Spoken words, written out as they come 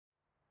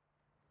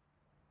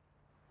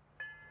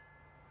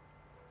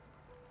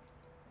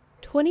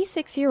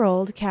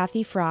26-year-old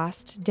Kathy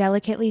Frost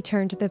delicately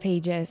turned the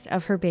pages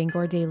of her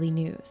Bangor Daily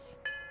News.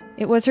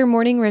 It was her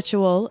morning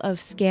ritual of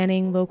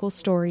scanning local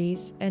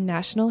stories and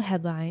national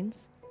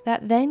headlines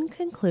that then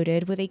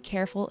concluded with a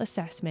careful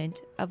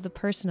assessment of the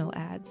personal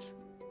ads.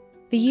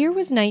 The year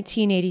was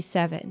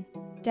 1987,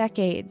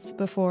 decades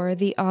before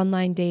the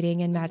online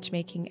dating and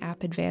matchmaking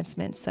app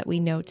advancements that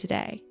we know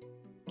today.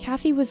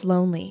 Kathy was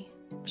lonely.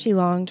 She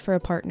longed for a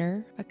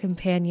partner, a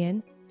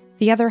companion,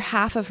 the other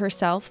half of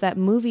herself that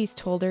movies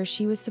told her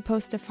she was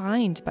supposed to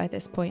find by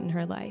this point in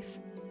her life.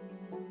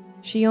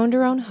 She owned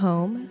her own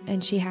home,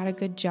 and she had a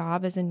good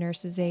job as a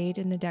nurse's aide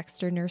in the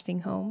Dexter nursing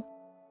home.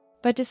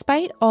 But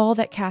despite all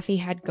that Kathy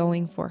had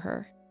going for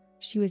her,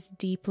 she was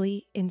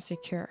deeply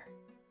insecure.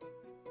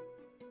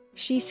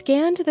 She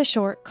scanned the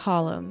short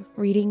column,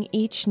 reading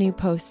each new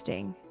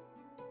posting.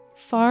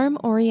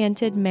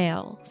 Farm-oriented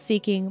male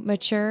seeking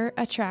mature,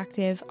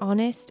 attractive,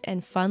 honest,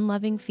 and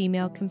fun-loving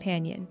female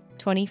companion,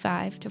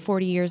 25 to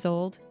 40 years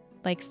old,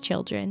 likes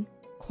children,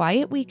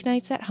 quiet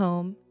weeknights at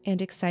home, and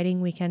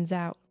exciting weekends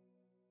out.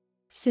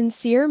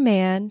 Sincere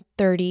man,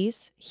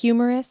 30s,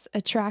 humorous,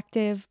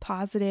 attractive,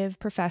 positive,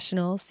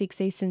 professional, seeks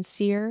a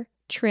sincere,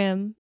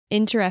 trim,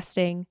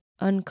 interesting,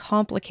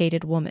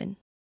 uncomplicated woman.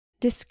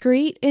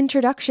 Discreet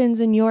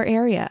introductions in your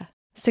area,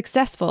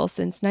 successful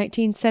since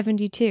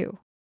 1972.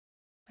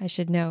 I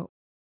should note,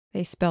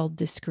 they spelled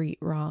discreet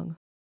wrong.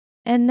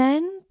 And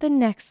then the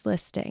next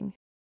listing.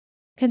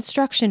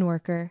 Construction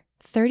worker,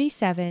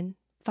 37,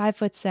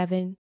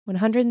 5'7",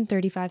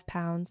 135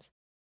 pounds.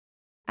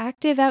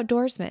 Active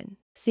outdoorsman,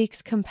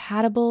 seeks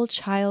compatible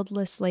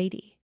childless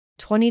lady,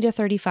 20 to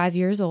 35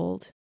 years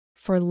old,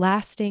 for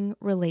lasting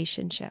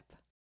relationship.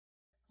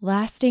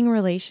 Lasting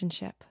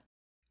relationship.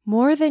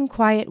 More than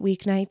quiet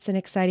weeknights and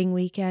exciting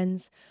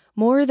weekends,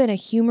 more than a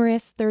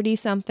humorous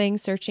 30-something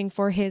searching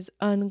for his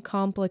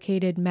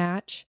uncomplicated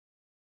match,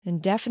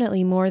 and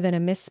definitely more than a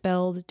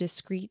misspelled,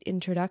 discreet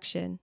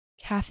introduction.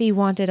 Kathy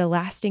wanted a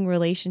lasting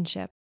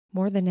relationship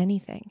more than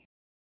anything.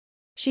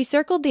 She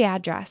circled the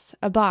address,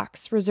 a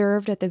box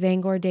reserved at the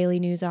Bangor Daily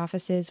News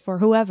offices for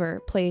whoever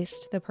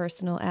placed the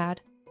personal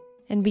ad,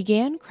 and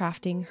began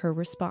crafting her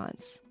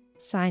response,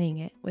 signing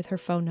it with her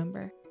phone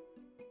number.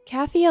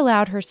 Kathy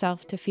allowed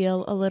herself to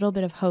feel a little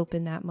bit of hope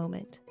in that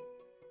moment.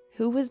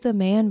 Who was the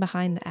man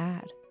behind the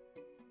ad?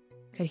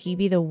 Could he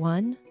be the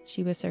one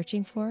she was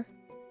searching for?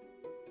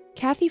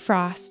 Kathy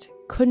Frost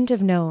couldn't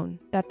have known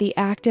that the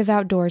active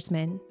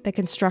outdoorsman, the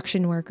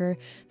construction worker,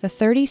 the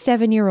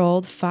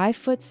 37-year-old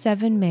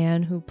 5'7"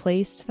 man who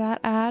placed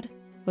that ad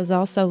was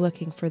also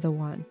looking for the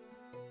one.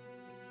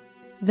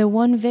 The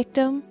one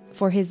victim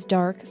for his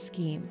dark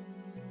scheme.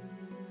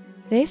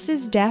 This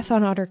is Death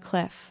on Otter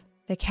Cliff,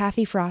 the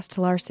Kathy Frost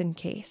Larson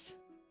case.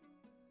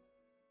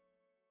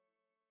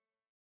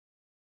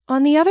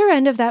 On the other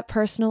end of that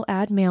personal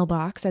ad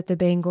mailbox at the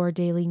Bangor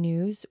Daily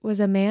News was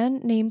a man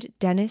named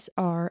Dennis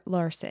R.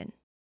 Larson.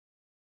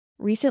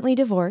 Recently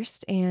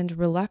divorced and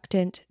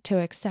reluctant to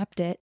accept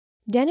it,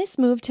 Dennis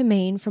moved to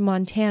Maine from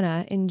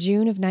Montana in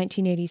June of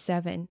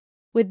 1987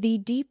 with the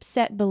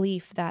deep-set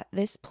belief that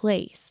this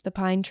place, the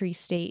Pine Tree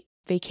State,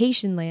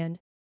 vacation land,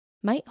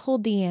 might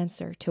hold the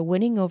answer to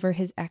winning over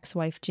his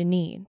ex-wife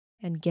Janine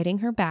and getting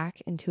her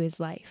back into his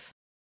life.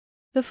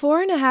 The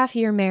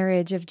 4.5-year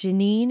marriage of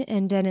Janine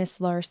and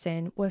Dennis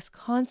Larson was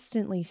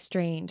constantly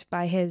strained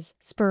by his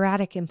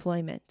sporadic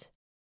employment.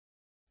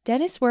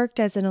 Dennis worked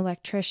as an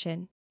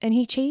electrician, and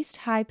he chased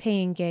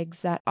high-paying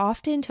gigs that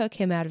often took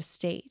him out of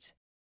state.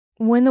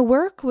 When the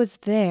work was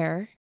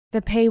there,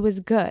 the pay was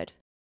good.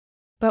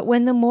 But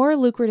when the more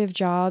lucrative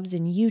jobs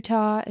in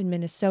Utah and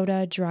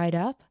Minnesota dried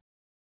up,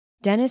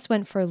 Dennis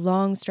went for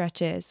long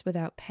stretches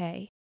without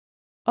pay.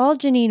 All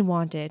Janine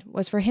wanted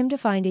was for him to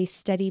find a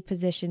steady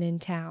position in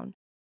town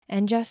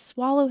and just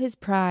swallow his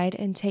pride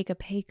and take a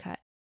pay cut.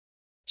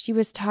 She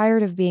was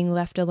tired of being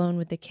left alone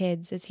with the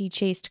kids as he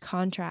chased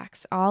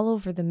contracts all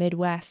over the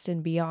Midwest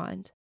and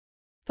beyond.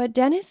 But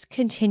Dennis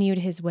continued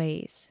his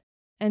ways,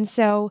 and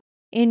so,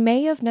 in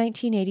May of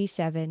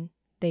 1987,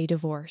 they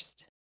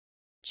divorced.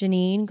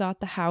 Janine got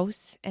the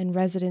house and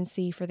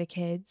residency for the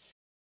kids,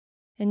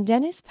 and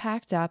Dennis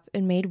packed up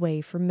and made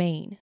way for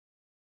Maine.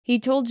 He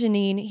told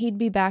Janine he'd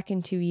be back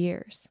in 2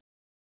 years.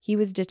 He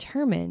was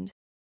determined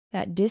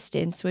that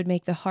distance would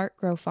make the heart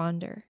grow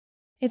fonder.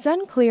 It's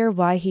unclear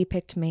why he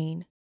picked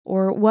Maine,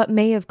 or what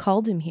may have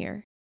called him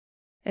here.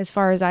 As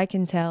far as I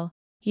can tell,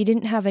 he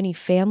didn't have any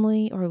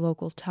family or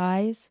local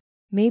ties.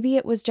 Maybe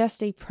it was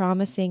just a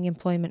promising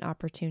employment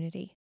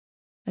opportunity.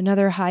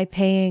 Another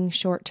high-paying,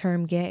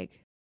 short-term gig.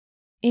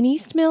 In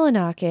East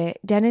Millinocket,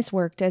 Dennis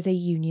worked as a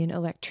union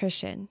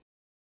electrician.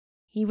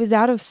 He was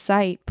out of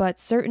sight, but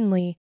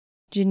certainly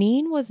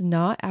Janine was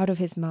not out of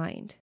his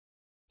mind.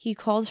 He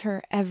called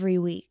her every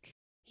week.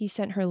 He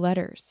sent her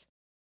letters.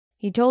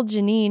 He told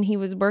Janine he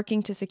was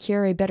working to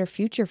secure a better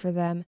future for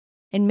them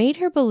and made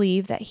her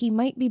believe that he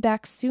might be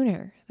back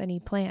sooner than he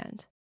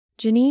planned.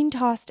 Janine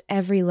tossed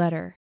every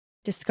letter,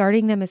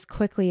 discarding them as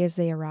quickly as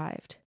they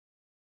arrived.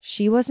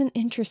 She wasn't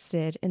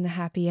interested in the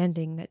happy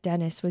ending that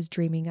Dennis was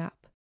dreaming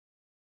up.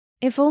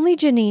 If only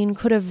Janine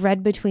could have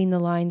read between the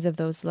lines of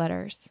those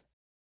letters.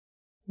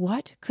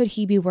 What could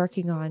he be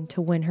working on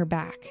to win her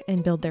back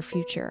and build their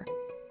future,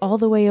 all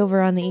the way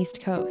over on the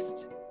East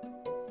Coast?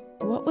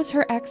 What was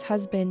her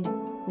ex-husband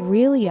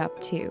really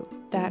up to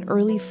that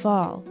early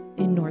fall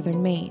in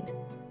northern Maine?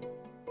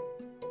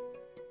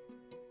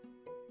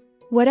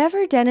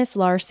 Whatever Dennis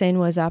Larson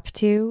was up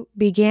to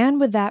began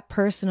with that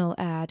personal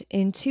ad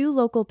in 2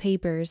 local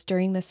papers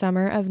during the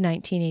summer of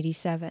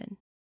 1987.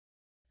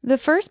 The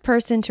first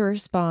person to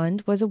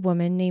respond was a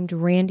woman named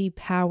Randy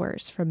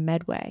Powers from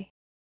Medway.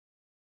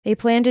 They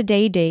planned a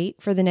day date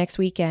for the next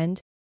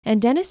weekend,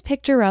 and Dennis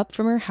picked her up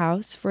from her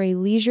house for a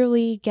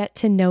leisurely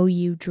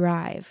get-to-know-you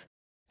drive.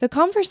 The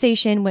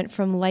conversation went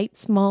from light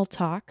small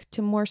talk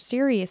to more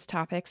serious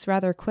topics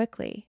rather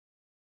quickly.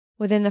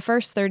 Within the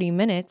first 30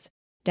 minutes,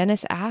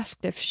 Dennis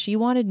asked if she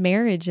wanted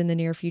marriage in the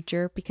near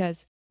future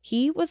because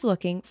he was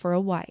looking for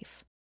a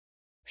wife.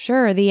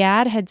 Sure, the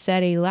ad had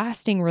said a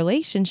lasting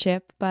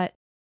relationship, but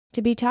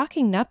to be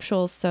talking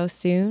nuptials so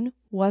soon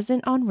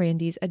wasn't on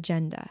Randy's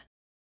agenda.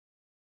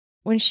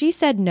 When she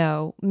said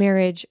no,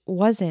 marriage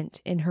wasn't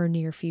in her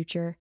near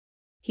future,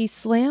 he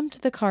slammed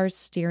the car's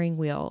steering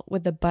wheel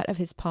with the butt of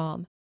his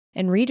palm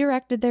and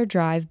redirected their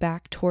drive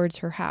back towards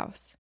her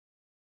house.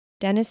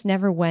 Dennis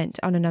never went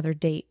on another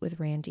date with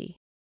Randy.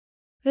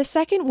 The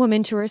second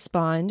woman to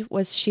respond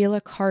was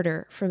Sheila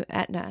Carter from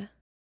Etna.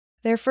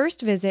 Their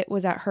first visit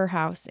was at her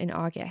house in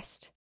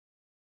August.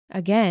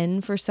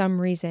 Again, for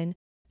some reason,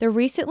 the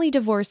recently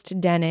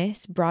divorced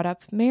Dennis brought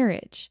up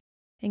marriage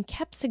and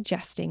kept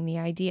suggesting the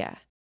idea.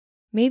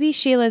 Maybe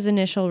Sheila's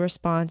initial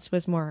response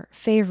was more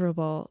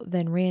favorable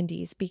than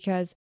Randy's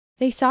because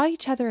they saw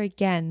each other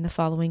again the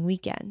following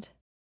weekend.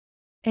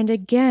 And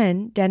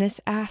again,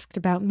 Dennis asked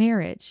about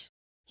marriage.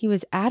 He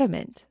was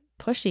adamant,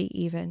 pushy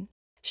even.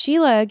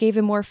 Sheila gave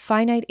a more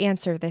finite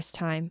answer this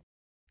time.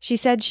 She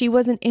said she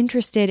wasn't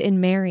interested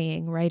in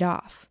marrying right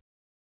off.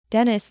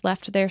 Dennis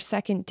left their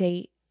second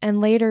date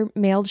and later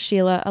mailed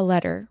Sheila a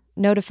letter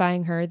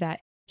notifying her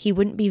that he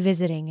wouldn't be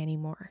visiting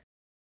anymore.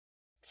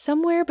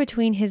 Somewhere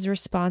between his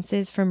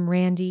responses from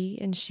Randy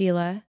and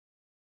Sheila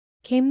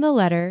came the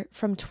letter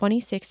from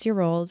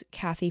 26-year-old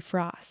Kathy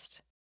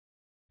Frost.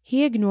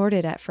 He ignored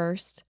it at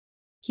first.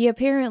 He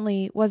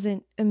apparently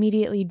wasn't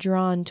immediately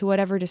drawn to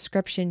whatever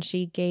description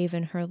she gave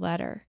in her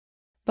letter.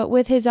 But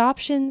with his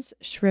options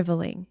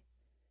shriveling,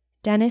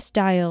 Dennis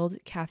dialed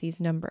Kathy's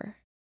number.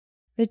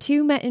 The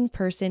two met in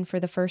person for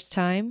the first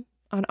time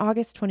on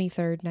August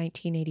 23,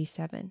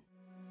 1987.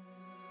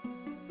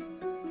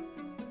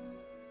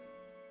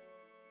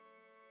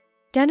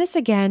 Dennis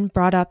again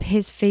brought up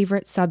his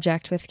favorite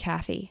subject with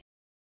Kathy,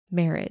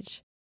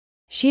 marriage.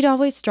 She'd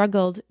always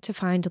struggled to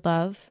find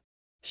love.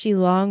 She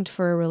longed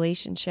for a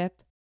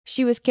relationship.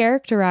 She was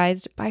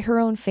characterized by her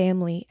own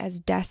family as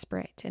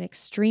desperate and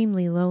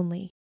extremely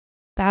lonely,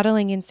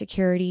 battling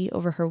insecurity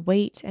over her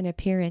weight and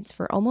appearance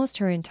for almost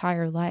her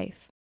entire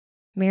life.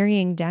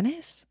 Marrying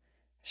Dennis?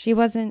 She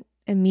wasn't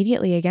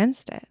immediately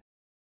against it.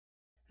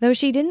 Though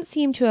she didn't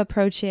seem to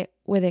approach it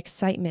with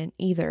excitement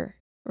either.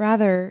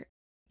 Rather,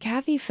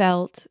 Kathy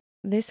felt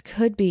this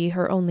could be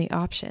her only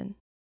option.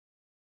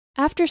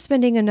 After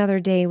spending another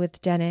day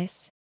with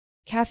Dennis,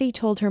 Kathy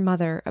told her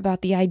mother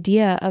about the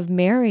idea of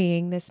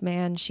marrying this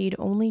man she'd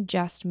only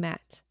just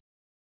met.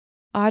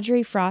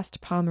 Audrey Frost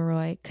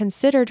Pomeroy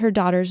considered her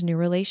daughter's new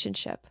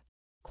relationship,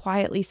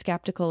 quietly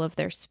skeptical of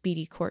their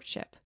speedy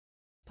courtship,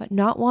 but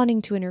not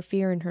wanting to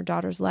interfere in her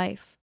daughter's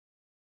life.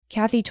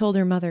 Kathy told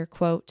her mother,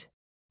 quote,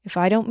 "If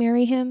I don't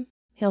marry him,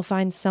 he'll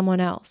find someone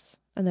else,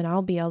 and then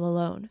I'll be all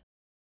alone."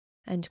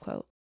 End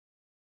quote.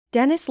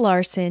 Dennis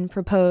Larson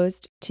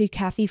proposed to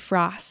Kathy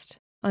Frost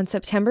on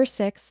September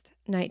 6th,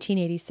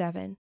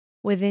 1987,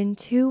 within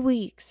 2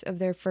 weeks of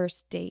their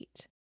first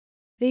date.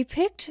 They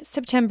picked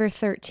September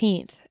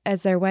 13th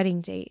as their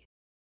wedding date,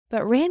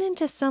 but ran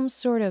into some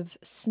sort of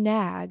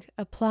snag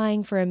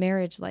applying for a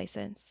marriage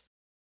license.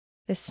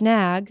 The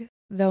snag,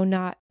 though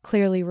not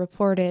clearly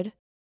reported,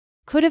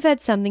 could have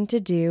had something to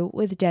do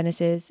with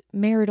Dennis's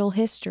marital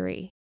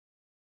history.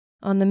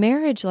 On the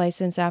marriage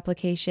license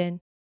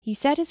application, he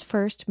said his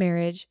first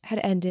marriage had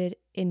ended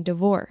in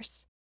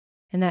divorce,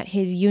 and that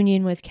his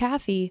union with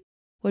Kathy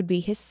would be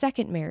his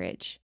second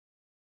marriage.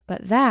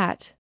 But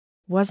that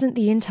wasn't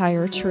the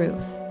entire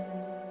truth.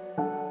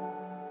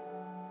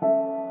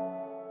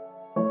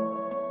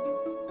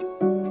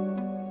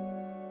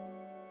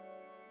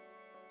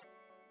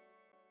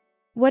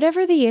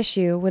 Whatever the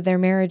issue with their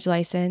marriage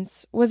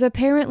license was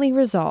apparently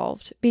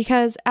resolved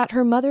because at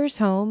her mother's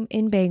home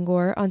in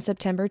Bangor on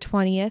September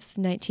 20th,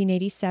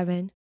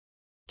 1987,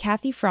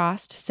 Kathy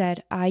Frost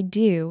said "I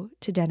do"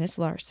 to Dennis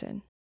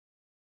Larson.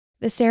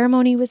 The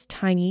ceremony was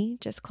tiny,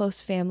 just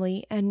close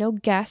family, and no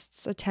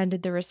guests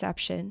attended the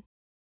reception.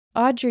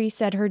 Audrey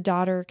said her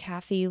daughter,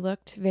 Kathy,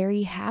 looked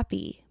very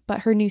happy,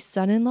 but her new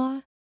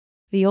son-in-law,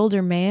 the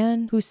older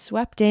man who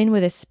swept in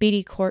with a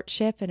speedy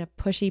courtship and a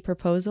pushy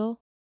proposal,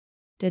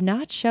 did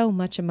not show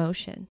much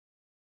emotion.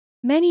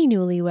 Many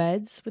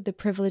newlyweds with the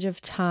privilege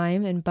of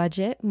time and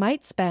budget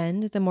might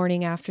spend the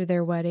morning after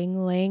their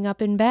wedding laying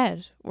up in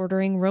bed,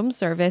 ordering room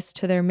service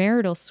to their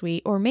marital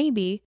suite, or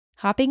maybe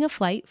hopping a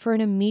flight for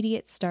an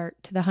immediate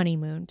start to the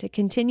honeymoon to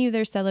continue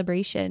their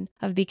celebration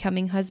of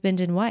becoming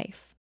husband and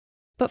wife.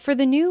 But for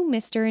the new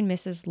Mr. and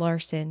Mrs.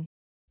 Larson,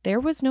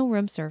 there was no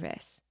room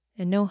service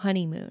and no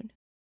honeymoon.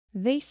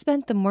 They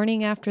spent the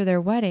morning after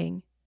their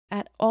wedding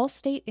at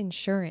Allstate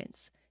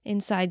Insurance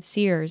inside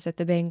Sears at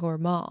the Bangor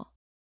Mall.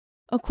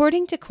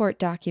 According to court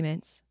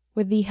documents,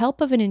 with the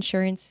help of an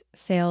insurance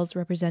sales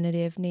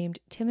representative named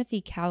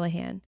Timothy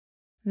Callahan,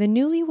 the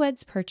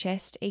newlyweds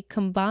purchased a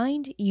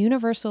combined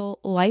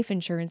universal life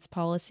insurance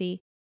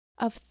policy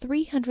of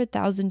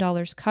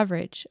 $300,000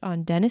 coverage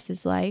on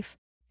Dennis's life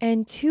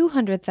and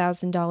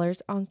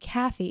 $200,000 on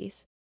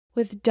Kathy's,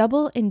 with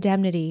double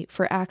indemnity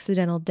for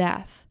accidental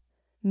death,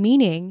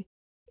 meaning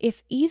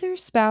if either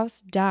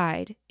spouse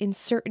died in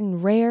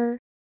certain rare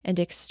and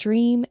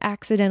extreme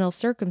accidental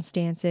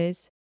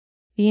circumstances,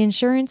 the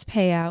insurance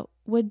payout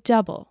would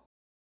double.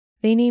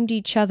 They named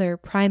each other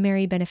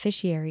primary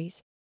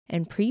beneficiaries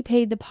and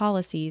prepaid the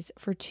policies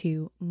for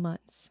 2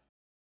 months.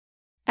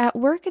 At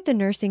work at the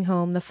nursing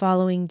home the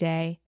following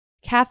day,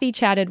 Kathy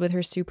chatted with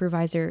her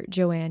supervisor,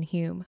 Joanne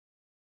Hume.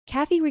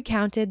 Kathy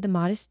recounted the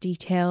modest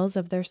details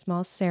of their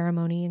small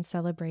ceremony and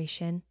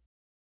celebration,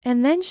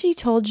 and then she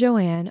told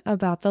Joanne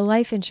about the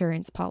life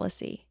insurance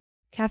policy.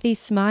 Kathy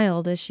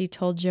smiled as she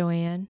told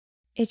Joanne,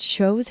 "It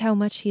shows how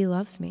much he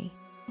loves me."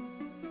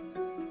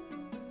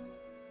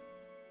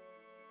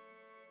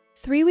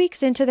 3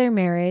 weeks into their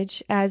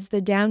marriage, as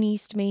the down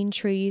east Maine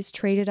trees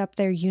traded up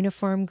their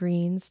uniform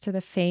greens to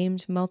the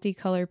famed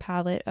multicolor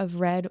palette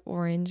of red,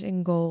 orange,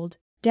 and gold,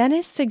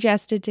 Dennis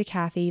suggested to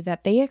Kathy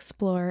that they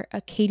explore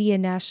Acadia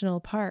National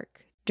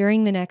Park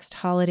during the next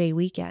holiday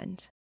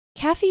weekend.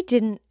 Kathy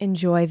didn't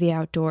enjoy the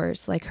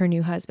outdoors like her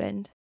new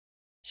husband.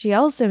 She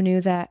also knew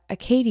that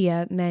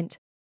Acadia meant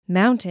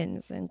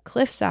mountains and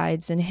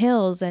cliffsides and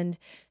hills, and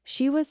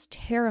she was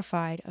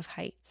terrified of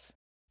heights.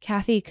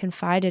 Kathy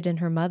confided in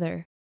her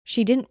mother.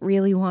 She didn't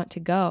really want to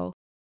go,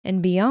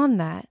 and beyond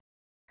that,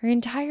 her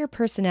entire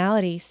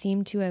personality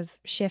seemed to have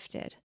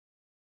shifted.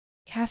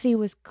 Kathy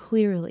was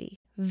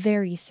clearly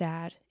very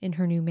sad in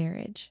her new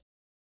marriage.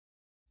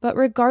 But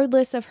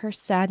regardless of her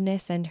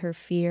sadness and her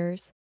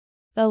fears,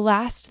 the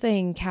last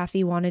thing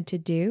Kathy wanted to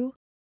do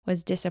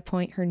was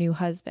disappoint her new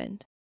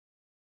husband.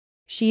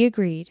 She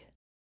agreed,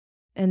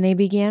 and they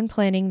began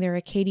planning their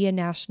Acadia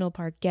National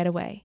Park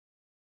getaway.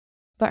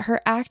 But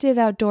her active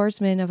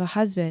outdoorsman of a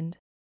husband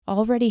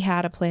already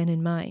had a plan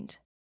in mind.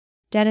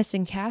 Dennis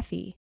and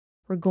Kathy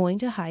were going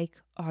to hike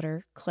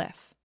Otter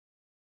Cliff.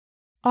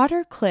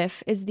 Otter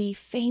Cliff is the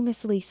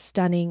famously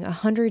stunning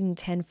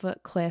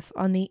 110-foot cliff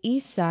on the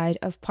east side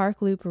of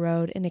Park Loop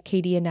Road in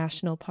Acadia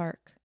National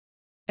Park.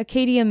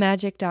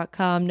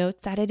 AcadiaMagic.com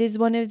notes that it is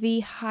one of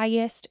the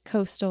highest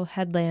coastal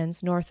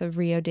headlands north of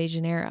Rio de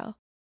Janeiro.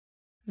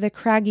 The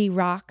craggy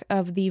rock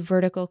of the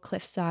vertical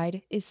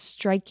cliffside is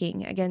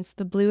striking against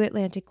the blue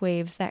Atlantic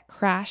waves that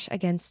crash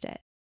against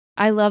it.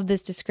 I love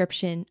this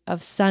description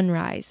of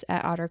sunrise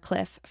at Otter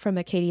Cliff from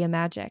Acadia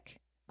Magic.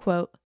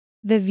 Quote,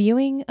 "The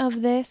viewing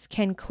of this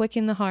can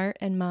quicken the heart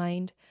and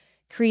mind,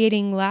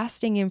 creating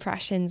lasting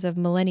impressions of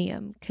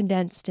millennium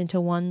condensed into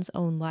one's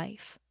own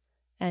life."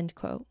 End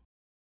quote.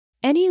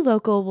 Any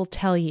local will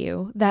tell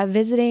you that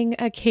visiting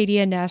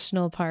Acadia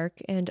National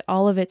Park and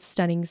all of its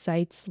stunning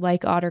sights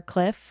like Otter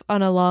Cliff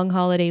on a long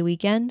holiday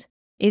weekend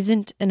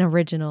isn't an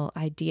original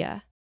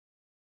idea.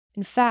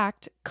 In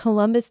fact,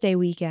 Columbus Day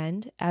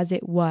weekend, as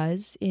it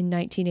was in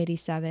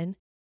 1987,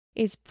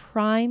 is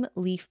prime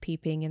leaf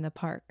peeping in the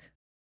park.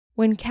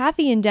 When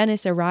Kathy and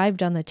Dennis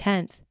arrived on the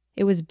 10th,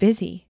 it was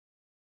busy.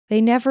 They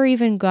never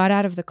even got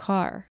out of the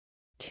car.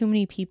 Too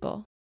many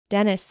people.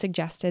 Dennis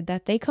suggested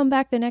that they come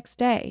back the next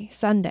day,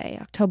 Sunday,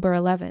 October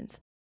 11th,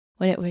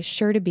 when it was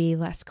sure to be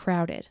less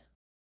crowded.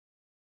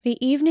 The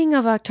evening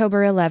of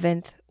October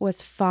 11th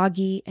was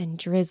foggy and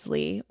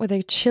drizzly, with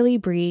a chilly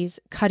breeze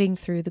cutting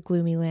through the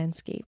gloomy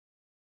landscape.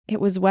 It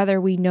was weather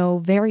we know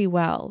very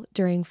well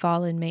during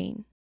fall in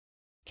Maine.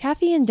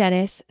 Kathy and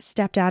Dennis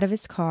stepped out of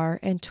his car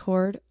and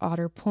toured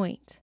Otter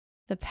Point,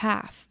 the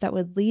path that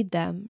would lead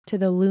them to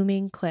the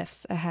looming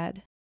cliffs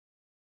ahead.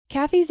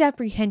 Kathy's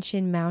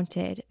apprehension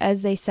mounted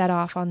as they set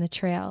off on the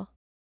trail.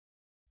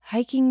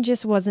 Hiking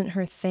just wasn't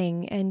her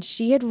thing, and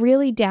she had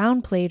really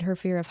downplayed her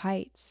fear of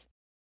heights.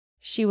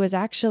 She was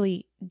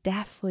actually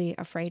deathly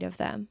afraid of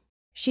them.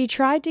 She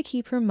tried to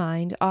keep her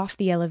mind off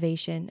the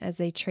elevation as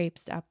they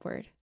traipsed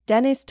upward.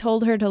 Dennis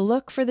told her to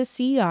look for the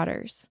sea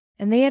otters,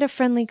 and they had a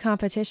friendly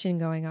competition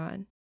going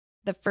on.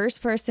 The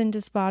first person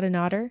to spot an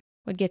otter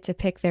would get to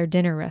pick their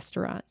dinner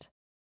restaurant.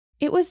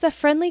 It was the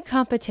friendly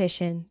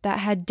competition that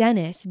had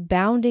Dennis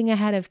bounding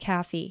ahead of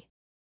Kathy,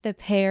 the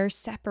pair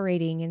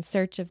separating in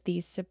search of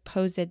these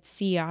supposed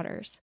sea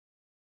otters.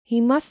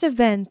 He must have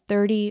been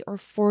 30 or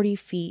 40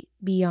 feet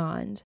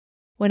beyond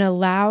when a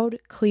loud,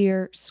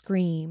 clear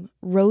scream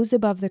rose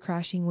above the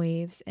crashing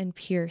waves and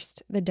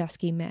pierced the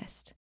dusky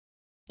mist.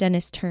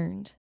 Dennis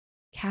turned.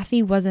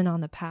 Kathy wasn't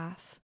on the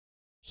path.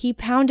 He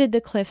pounded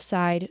the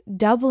cliffside,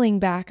 doubling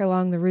back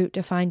along the route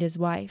to find his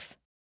wife.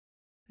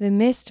 The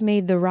mist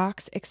made the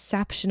rocks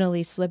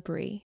exceptionally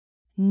slippery.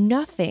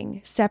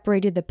 Nothing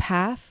separated the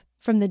path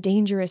from the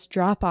dangerous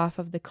drop-off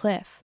of the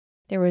cliff.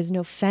 There was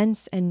no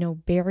fence and no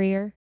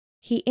barrier.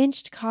 He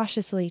inched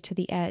cautiously to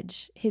the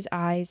edge, his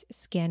eyes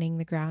scanning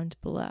the ground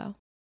below.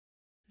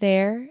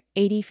 There,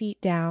 80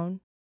 feet down,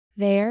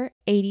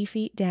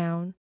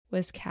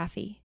 was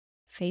Kathy,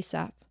 face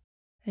up.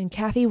 And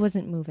Kathy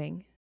wasn't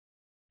moving.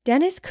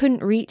 Dennis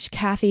couldn't reach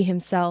Kathy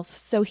himself,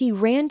 so he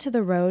ran to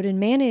the road and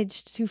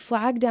managed to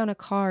flag down a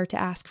car to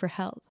ask for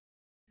help.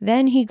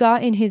 Then he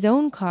got in his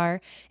own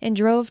car and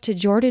drove to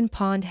Jordan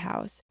Pond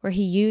House, where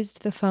he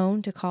used the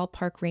phone to call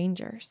park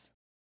rangers.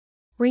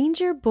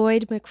 Ranger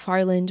Boyd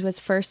McFarland was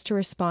first to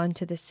respond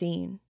to the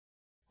scene.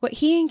 What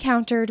he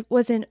encountered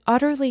was an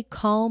utterly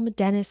calm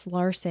Dennis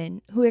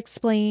Larson, who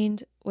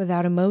explained,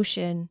 without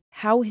emotion,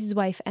 how his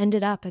wife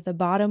ended up at the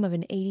bottom of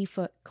an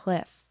 80-foot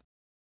cliff.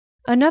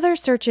 Another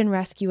search and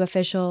rescue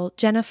official,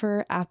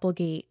 Jennifer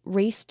Applegate,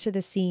 raced to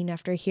the scene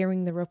after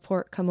hearing the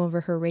report come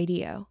over her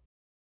radio.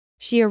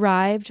 She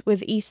arrived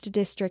with East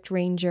District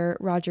Ranger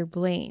Roger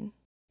Blaine.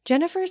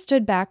 Jennifer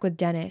stood back with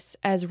Dennis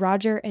as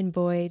Roger and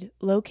Boyd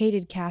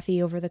located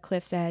Kathy over the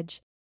cliff's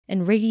edge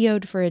and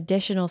radioed for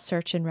additional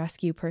search and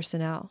rescue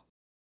personnel.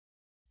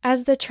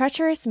 As the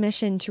treacherous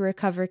mission to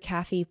recover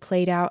Kathy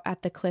played out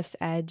at the cliff's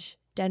edge,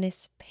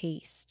 Dennis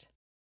paced.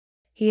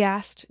 He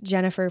asked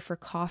Jennifer for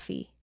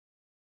coffee.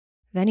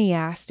 Then he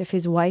asked if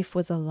his wife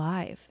was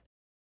alive.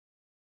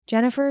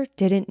 Jennifer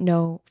didn't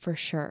know for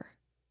sure,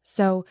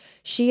 so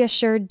she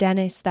assured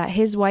Dennis that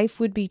his wife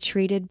would be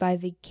treated by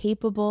the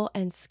capable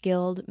and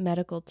skilled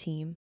medical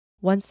team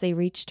once they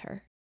reached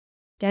her.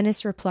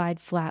 Dennis replied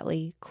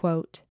flatly,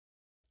 quote,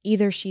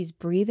 "Either she's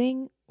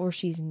breathing or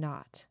she's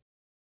not,"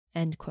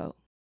 end quote.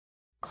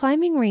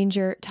 Climbing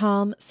ranger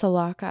Tom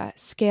Salaka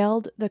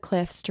scaled the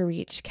cliffs to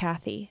reach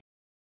Kathy.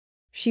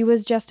 She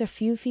was just a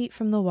few feet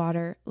from the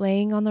water,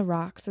 laying on the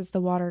rocks as the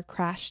water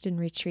crashed and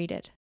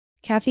retreated.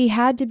 Kathy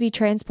had to be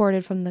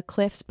transported from the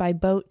cliffs by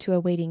boat to a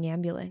waiting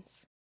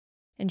ambulance,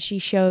 and she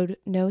showed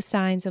no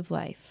signs of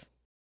life.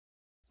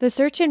 The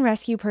search and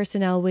rescue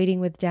personnel waiting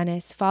with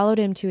Dennis followed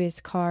him to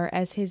his car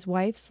as his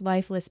wife's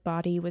lifeless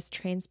body was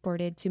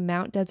transported to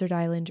Mount Desert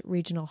Island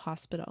Regional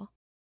Hospital.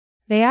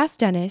 They asked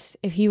Dennis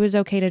if he was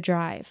okay to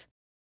drive,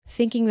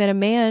 thinking that a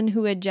man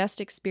who had just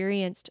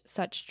experienced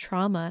such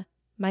trauma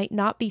might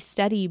not be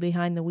steady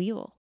behind the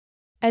wheel.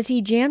 As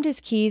he jammed his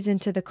keys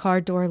into the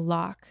car door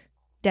lock,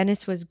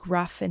 Dennis was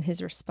gruff in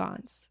his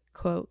response,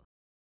 quote,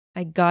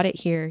 "I got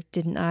it here,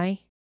 didn't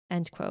I?"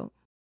 End quote.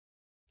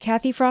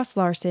 Kathy Frost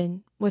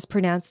Larson was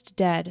pronounced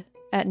dead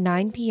at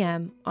 9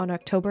 p.m. on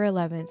October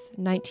 11th,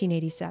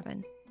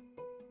 1987.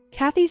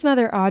 Kathy's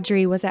mother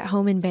Audrey was at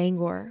home in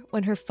Bangor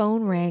when her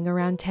phone rang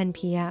around 10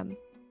 p.m.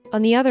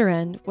 On the other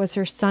end was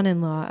her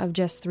son-in-law of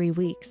just 3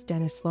 weeks,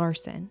 Dennis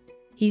Larson.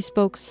 He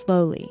spoke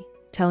slowly,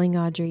 telling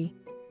Audrey,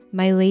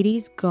 "My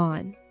lady's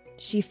gone.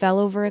 She fell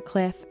over a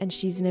cliff and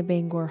she's in a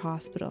Bangor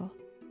hospital."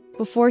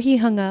 Before he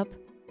hung up,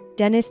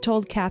 Dennis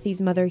told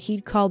Kathy's mother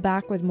he'd call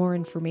back with more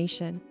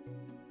information,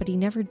 but he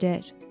never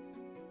did.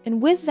 And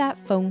with that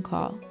phone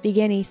call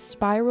began a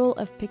spiral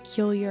of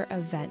peculiar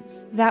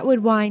events that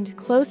would wind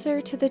closer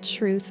to the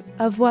truth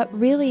of what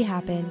really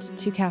happened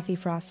to Kathy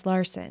Frost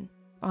Larson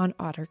on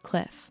Otter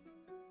Cliff.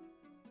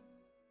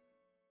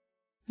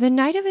 The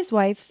night of his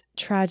wife's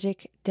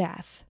tragic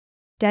death,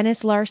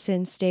 Dennis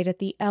Larson stayed at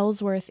the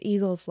Ellsworth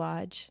Eagles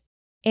Lodge.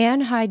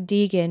 Ann Hyde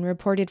Deegan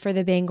reported for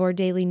the Bangor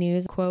Daily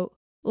News, quote,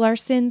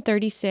 "Larson,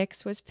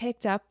 36, was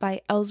picked up by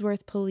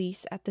Ellsworth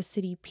police at the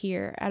city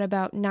pier at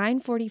about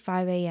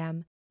 9:45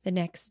 a.m. the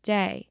next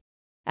day,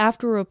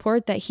 after a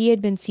report that he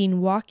had been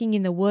seen walking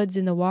in the woods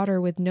in the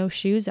water with no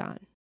shoes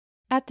on.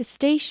 At the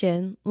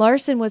station,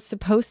 Larson was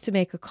supposed to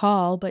make a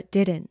call, but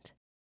didn't.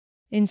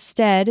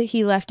 Instead,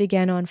 he left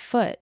again on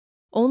foot,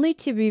 only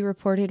to be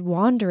reported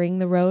wandering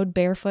the road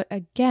barefoot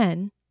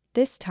again,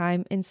 this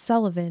time in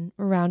Sullivan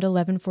around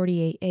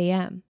 11:48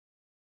 a.m.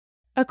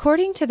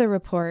 According to the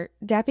report,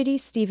 Deputy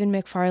Stephen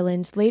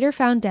McFarland later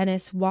found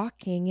Dennis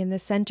walking in the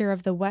center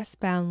of the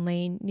westbound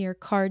lane near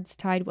Card's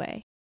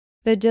Tideway.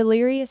 The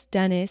delirious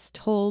Dennis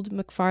told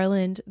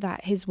McFarland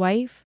that his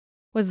wife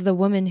was the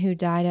woman who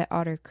died at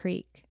Otter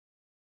Creek.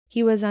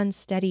 He was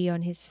unsteady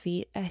on his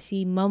feet as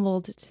he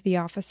mumbled to the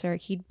officer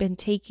he'd been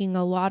taking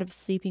a lot of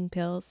sleeping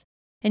pills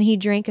and he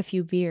drank a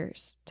few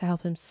beers to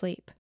help him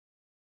sleep.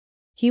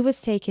 He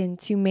was taken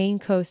to Maine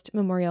Coast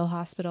Memorial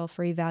Hospital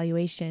for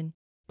evaluation,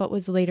 but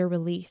was later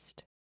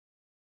released.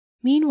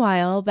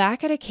 Meanwhile,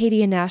 back at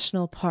Acadia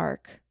National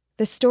Park,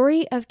 the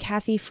story of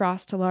Kathy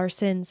Frost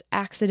Larson's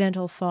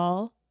accidental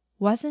fall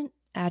wasn't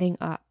adding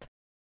up.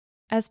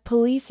 As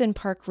police and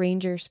park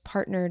rangers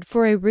partnered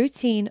for a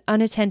routine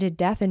unattended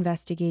death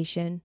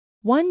investigation,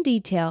 one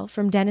detail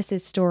from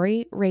Dennis's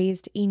story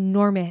raised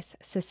enormous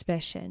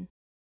suspicion: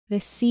 the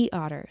sea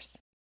otters.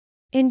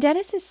 In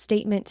Dennis's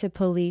statement to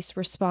police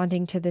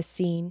responding to the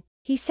scene,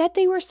 He said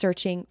they were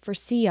searching for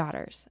sea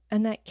otters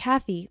and that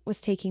Kathy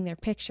was taking their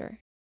picture.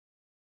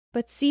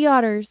 But sea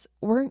otters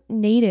weren't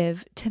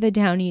native to the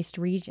Down East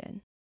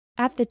region.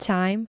 At the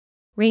time,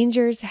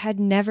 rangers had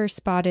never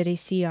spotted a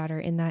sea otter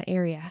in that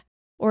area,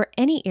 or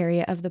any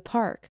area of the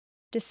park,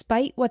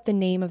 despite what the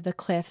name of the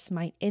cliffs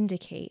might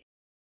indicate.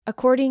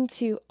 According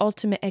to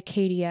Ultimate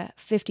Acadia,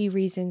 50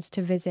 Reasons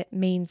to Visit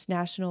Maine's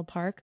National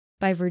Park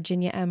by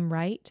Virginia M.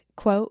 Wright,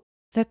 quote,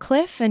 "The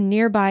cliff and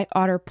nearby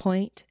Otter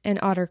Point and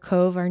Otter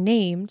Cove are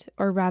named,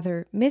 or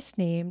rather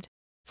misnamed,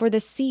 for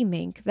the sea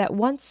mink that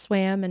once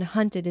swam and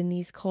hunted in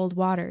these cold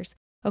waters,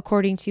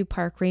 according to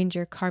Park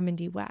Ranger Carmen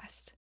D.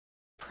 West.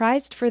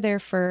 Prized for their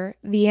fur,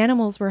 the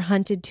animals were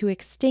hunted to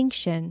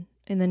extinction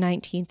in the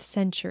 19th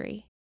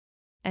century."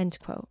 End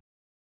quote.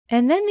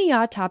 And then the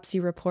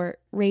autopsy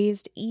report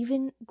raised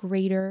even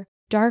greater,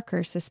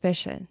 darker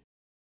suspicion.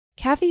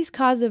 Kathy's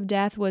cause of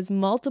death was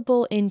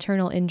multiple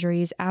internal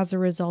injuries as a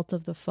result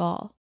of the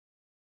fall.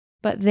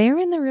 But there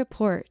in the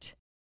report,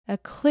 a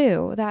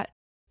clue that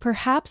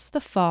perhaps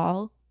the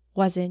fall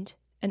wasn't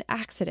an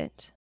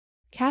accident.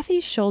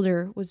 Kathy's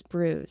shoulder was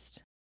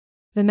bruised.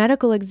 The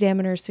medical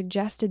examiner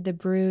suggested the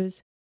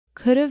bruise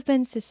could have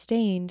been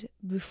sustained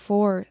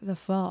before the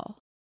fall,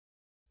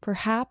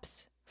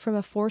 perhaps from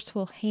a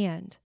forceful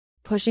hand,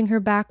 pushing her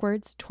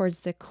backwards towards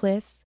the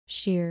cliff's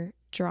sheer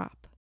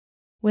drop.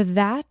 With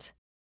that,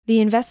 the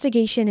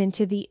investigation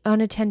into the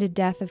unattended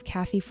death of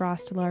Kathy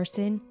Frost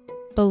Larson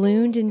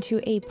ballooned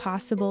into a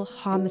possible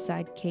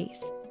homicide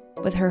case,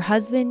 with her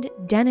husband,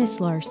 Dennis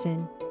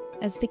Larson,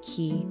 as the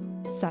key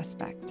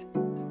suspect.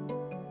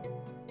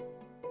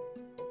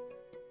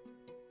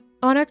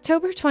 On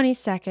October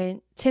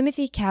 22nd,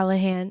 Timothy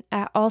Callahan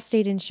at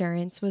Allstate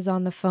Insurance was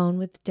on the phone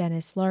with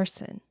Dennis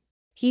Larson.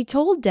 He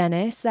told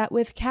Dennis that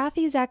with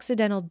Kathy's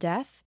accidental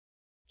death,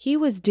 he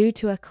was due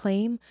to a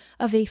claim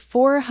of a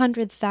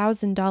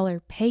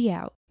 $400,000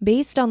 payout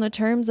based on the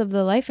terms of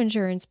the life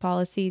insurance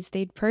policies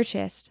they'd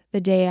purchased the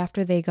day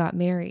after they got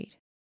married.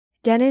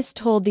 Dennis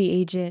told the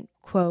agent,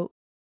 quote,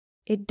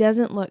 "It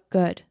doesn't look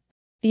good.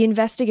 The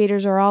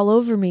investigators are all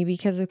over me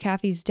because of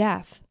Kathy's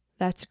death.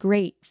 That's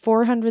great,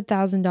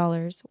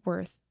 $400,000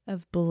 worth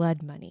of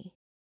blood money."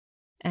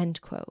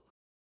 End quote.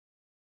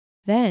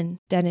 Then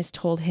Dennis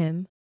told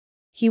him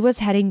he was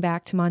heading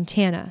back to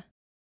Montana.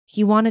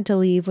 He wanted to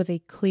leave with a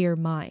clear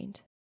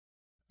mind.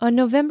 On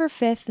November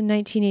 5th,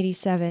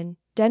 1987,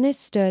 Dennis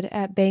stood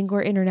at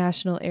Bangor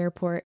International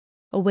Airport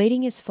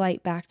awaiting his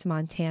flight back to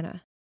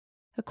Montana.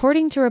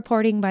 According to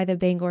reporting by the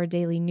Bangor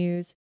Daily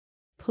News,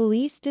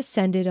 police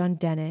descended on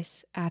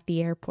Dennis at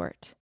the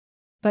airport,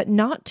 but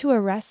not to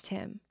arrest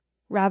him,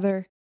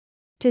 rather,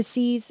 to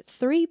seize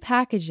 3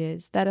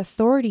 packages that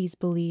authorities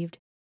believed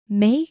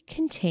may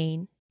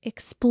contain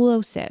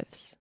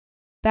explosives.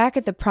 Back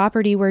at the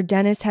property where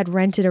Dennis had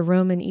rented a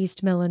room in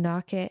East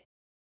Millinocket,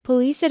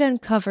 police had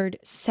uncovered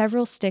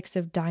several sticks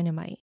of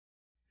dynamite.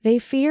 They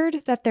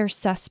feared that their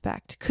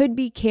suspect could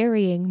be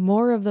carrying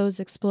more of those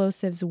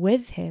explosives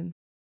with him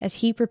as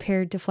he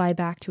prepared to fly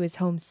back to his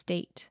home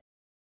state.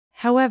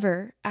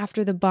 However,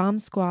 after the bomb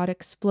squad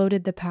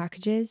exploded the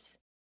packages,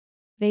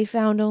 they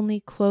found only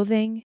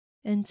clothing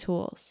and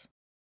tools.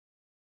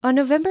 On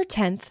November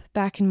 10th,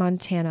 back in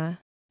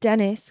Montana,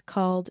 Dennis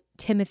called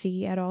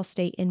Timothy at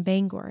Allstate in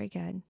Bangor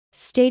again,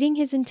 stating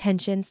his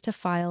intentions to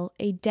file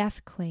a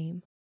death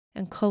claim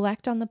and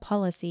collect on the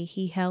policy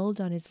he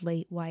held on his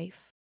late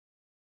wife.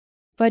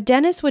 But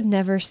Dennis would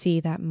never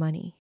see that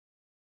money.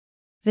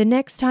 The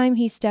next time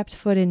he stepped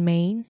foot in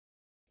Maine,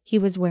 he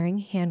was wearing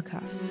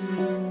handcuffs.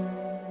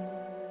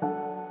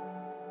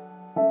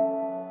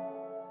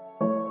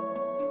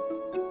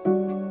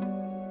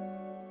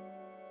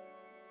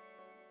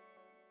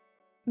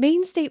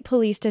 Maine State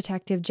Police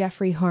Detective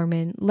Jeffrey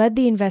Harmon led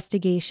the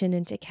investigation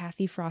into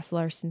Kathy Frost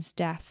Larson's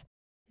death,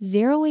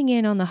 zeroing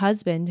in on the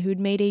husband who'd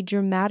made a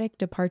dramatic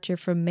departure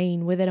from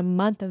Maine within a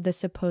month of the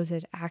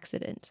supposed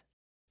accident.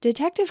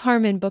 Detective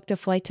Harmon booked a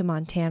flight to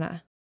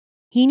Montana.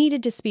 He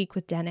needed to speak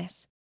with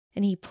Dennis,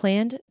 and he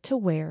planned to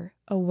wear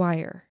a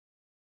wire.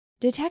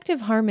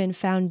 Detective Harmon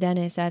found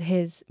Dennis at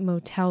his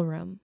motel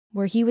room,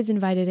 where he was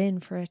invited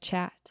in for a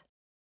chat.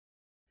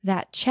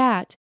 That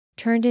chat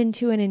turned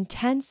into an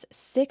intense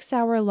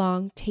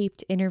 6-hour-long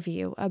taped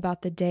interview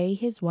about the day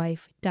his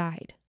wife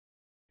died.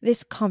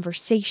 This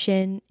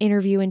conversation,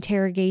 interview,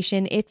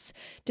 interrogation, it's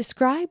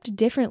described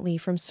differently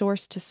from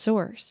source to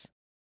source.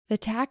 The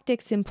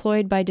tactics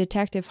employed by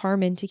Detective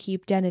Harmon to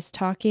keep Dennis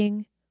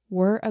talking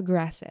were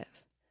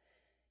aggressive.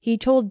 He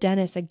told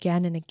Dennis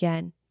again and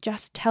again,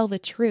 just tell the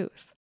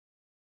truth.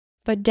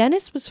 But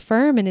Dennis was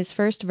firm in his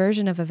first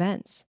version of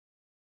events.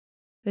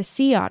 The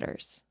sea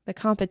otters, the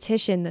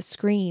competition, the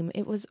scream,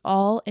 it was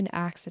all an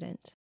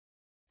accident.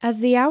 As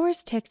the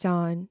hours ticked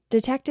on,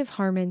 Detective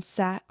Harmon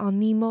sat on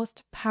the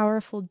most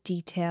powerful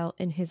detail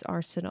in his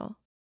arsenal.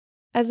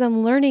 As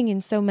I'm learning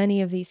in so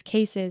many of these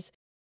cases,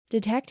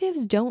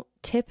 detectives don't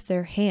tip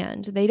their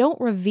hand. They don't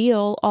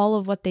reveal all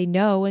of what they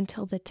know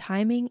until the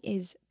timing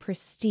is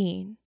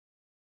pristine.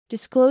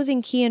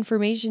 Disclosing key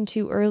information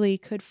too early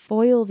could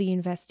foil the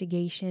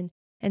investigation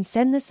and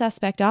send the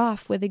suspect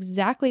off with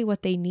exactly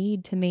what they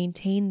need to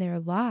maintain their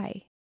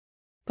lie.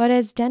 But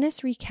as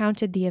Dennis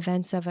recounted the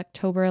events of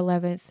October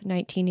 11th,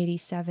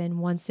 1987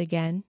 once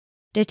again,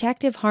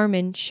 Detective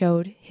Harmon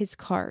showed his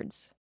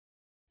cards.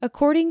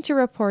 According to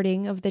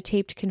reporting of the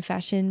taped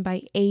confession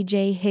by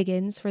A.J.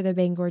 Higgins for the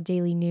Bangor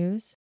Daily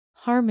News,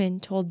 Harmon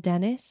told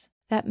Dennis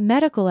that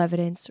medical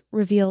evidence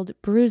revealed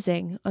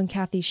bruising on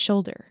Kathy's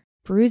shoulder,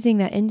 bruising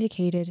that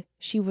indicated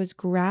she was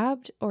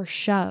grabbed or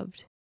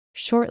shoved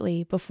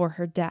shortly before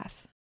her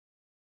death.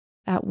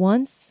 At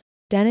once,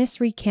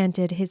 Dennis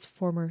recanted his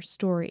former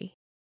story.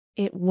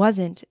 It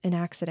wasn't an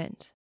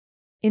accident.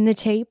 In the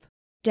tape,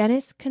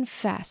 Dennis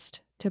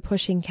confessed to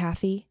pushing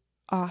Kathy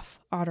off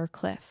Otter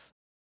Cliff.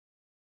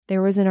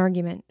 There was an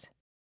argument.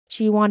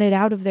 She wanted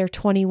out of their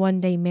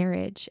 21-day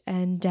marriage,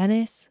 and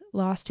Dennis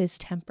lost his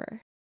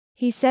temper.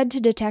 He said to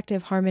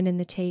Detective Harmon in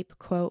the tape,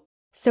 quote,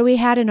 "So we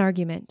had an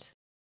argument.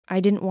 I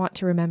didn't want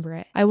to remember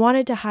it. I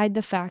wanted to hide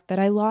the fact that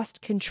I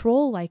lost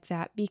control like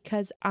that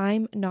because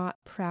I'm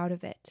not proud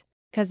of it,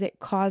 because it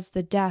caused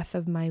the death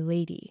of my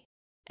lady."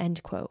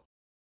 End quote.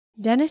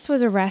 Dennis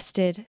was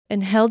arrested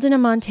and held in a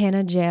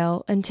Montana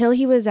jail until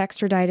he was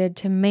extradited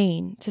to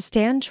Maine to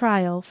stand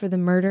trial for the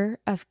murder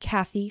of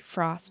Kathy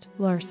Frost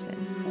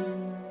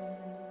Larson.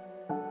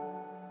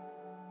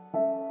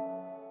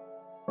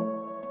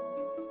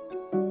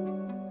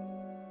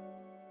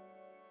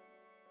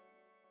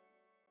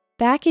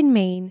 Back in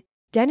Maine,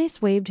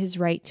 Dennis waived his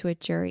right to a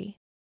jury,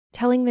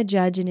 telling the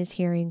judge in his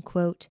hearing,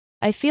 quote,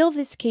 "I feel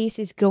this case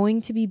is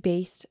going to be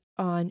based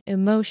on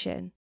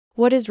emotion.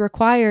 What is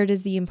required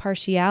is the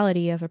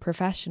impartiality of a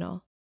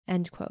professional."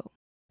 End quote.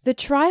 The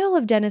trial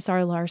of Dennis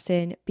R.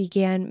 Larson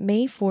began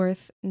May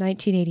 4th,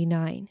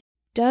 1989.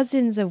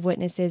 Dozens of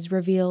witnesses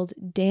revealed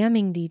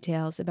damning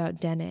details about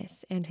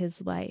Dennis and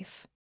his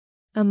life.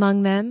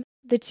 Among them,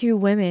 the two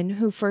women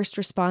who first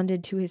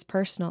responded to his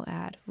personal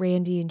ad,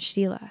 Randy and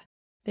Sheila.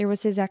 There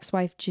was his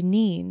ex-wife,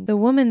 Janine, the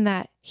woman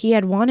that he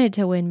had wanted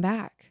to win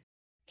back,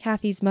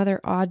 Kathy's mother,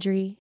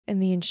 Audrey,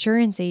 and the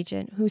insurance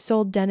agent who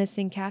sold Dennis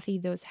and Kathy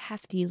those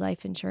hefty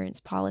life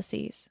insurance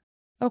policies.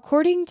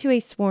 According to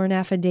a sworn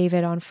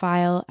affidavit on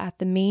file at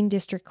the Maine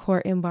District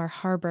Court in Bar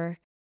Harbor,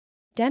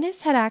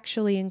 Dennis had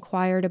actually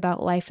inquired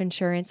about life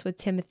insurance with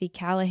Timothy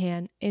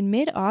Callahan in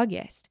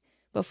mid-August,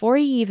 before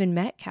he even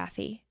met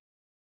Kathy.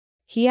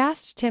 He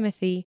asked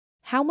Timothy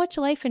how much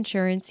life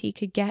insurance he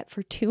could get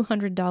for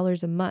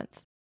 $200 a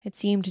month. It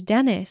seemed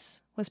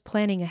Dennis was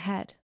planning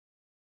ahead.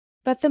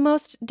 But the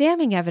most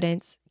damning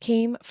evidence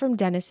came from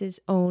Dennis's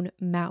own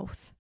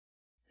mouth.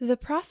 The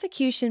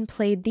prosecution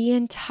played the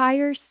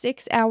entire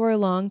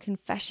 6-hour-long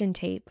confession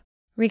tape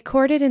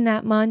recorded in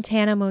that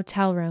Montana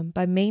motel room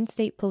by Maine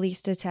State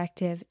Police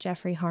Detective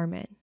Jeffrey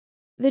Harmon.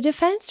 The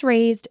defense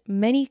raised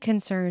many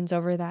concerns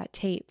over that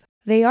tape.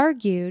 They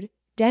argued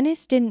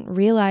Dennis didn't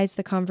realize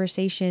the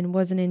conversation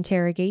was an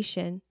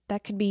interrogation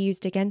that could be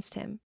used against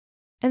him.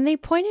 And they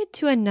pointed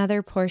to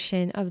another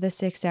portion of the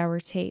 6-hour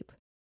tape,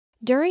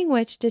 during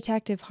which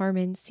Detective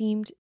Harmon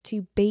seemed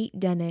to bait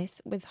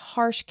Dennis with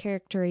harsh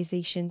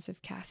characterizations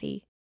of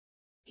Kathy.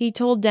 He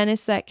told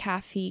Dennis that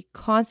Kathy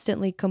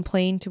constantly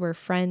complained to her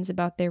friends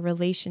about their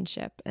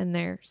relationship and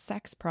their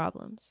sex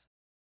problems.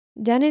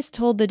 Dennis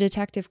told the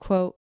detective,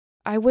 quote,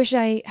 "I wish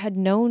I had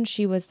known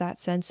she was that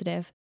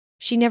sensitive.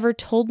 She never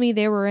told me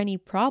there were any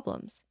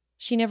problems.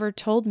 She never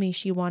told me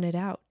she wanted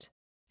out."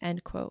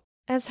 End quote.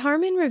 As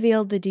Harmon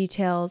revealed the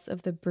details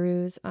of the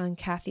bruise on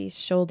Kathy's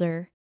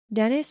shoulder,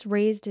 Dennis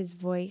raised his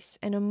voice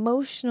and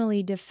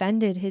emotionally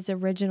defended his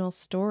original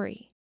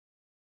story.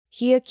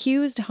 He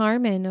accused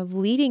Harmon of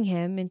leading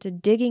him into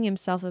digging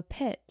himself a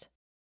pit.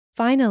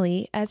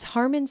 Finally, as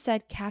Harmon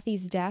said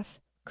Kathy's death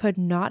could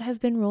not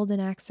have been ruled an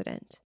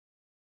accident,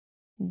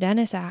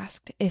 Dennis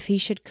asked if he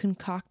should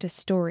concoct a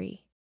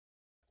story,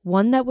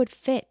 one that would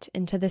fit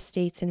into the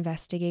state's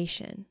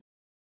investigation.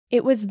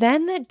 It was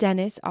then that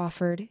Dennis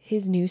offered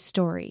his new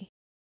story,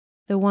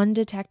 the one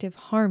Detective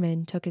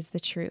Harmon took as the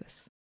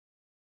truth.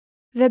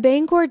 The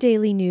Bangor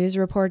Daily News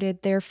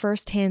reported their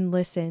first-hand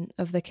listen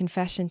of the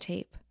confession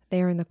tape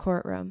there in the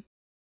courtroom.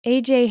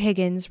 A.J.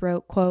 Higgins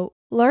wrote, quote,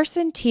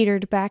 "Larson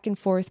teetered back and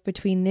forth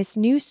between this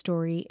new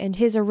story and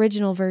his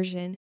original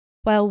version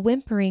while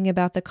whimpering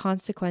about the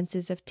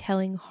consequences of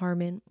telling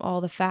Harmon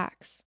all the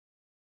facts.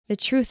 'The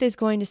truth is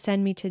going to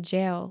send me to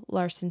jail,'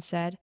 Larson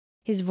said,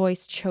 his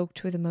voice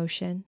choked with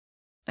emotion.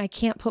 'I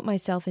can't put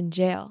myself in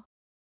jail.'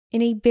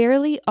 In a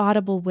barely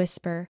audible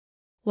whisper,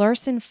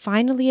 Larson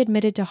finally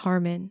admitted to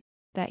Harmon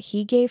that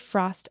he gave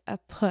Frost a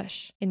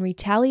push in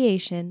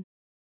retaliation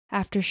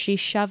after she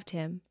shoved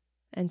him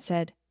and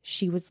said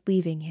she was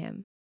leaving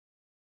him.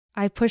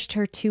 'I pushed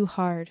her too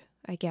hard,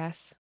 I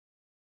guess.'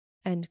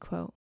 End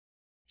quote.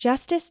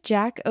 Justice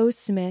Jack O.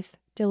 Smith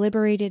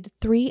deliberated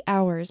 3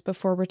 hours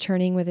before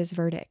returning with his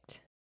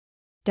verdict.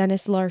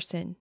 Dennis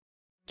Larson,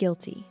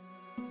 guilty.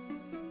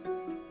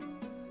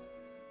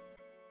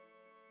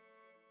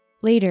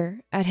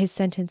 Later, at his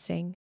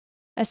sentencing,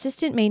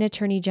 Assistant Maine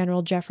Attorney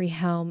General Jeffrey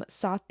Helm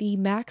sought the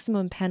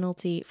maximum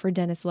penalty for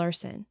Dennis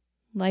Larson,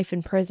 life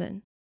in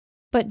prison.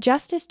 But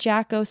Justice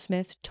Jack O.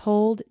 Smith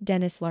told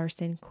Dennis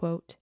Larson,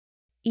 quote,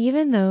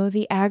 "Even though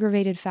the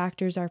aggravated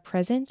factors are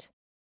present,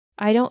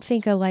 I don't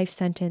think a life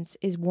sentence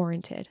is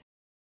warranted.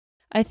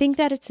 I think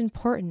that it's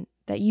important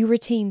that you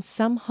retain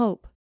some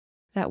hope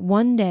that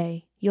one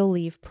day you'll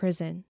leave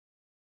prison."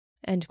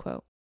 End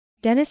quote.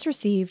 Dennis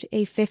received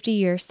a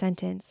 50-year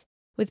sentence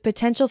with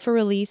potential for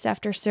release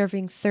after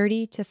serving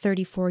 30 to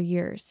 34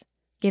 years,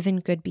 given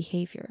good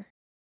behavior.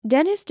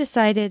 Dennis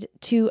decided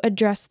to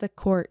address the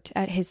court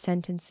at his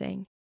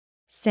sentencing,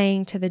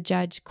 saying to the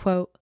judge,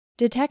 quote,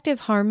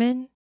 "Detective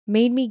Harmon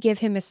made me give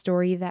him a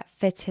story that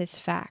fits his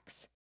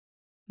facts.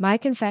 My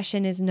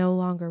confession is no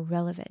longer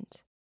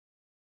relevant.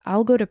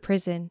 I'll go to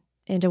prison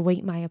and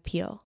await my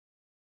appeal."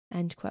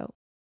 End quote.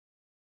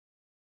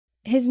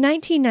 His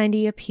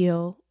 1990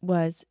 appeal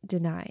was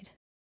denied.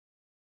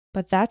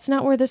 But that's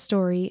not where the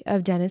story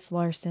of Dennis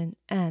Larson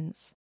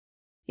ends.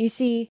 You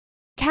see,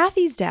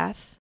 Kathy's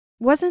death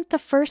wasn't the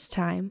first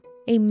time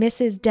a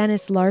Mrs.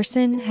 Dennis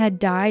Larson had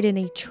died in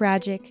a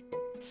tragic,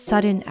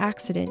 sudden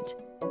accident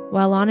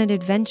while on an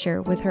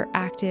adventure with her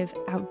active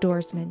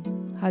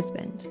outdoorsman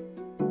husband.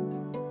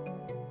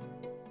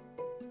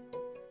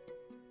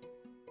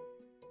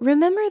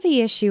 Remember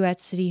the issue at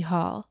City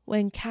Hall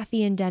when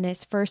Kathy and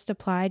Dennis first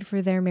applied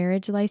for their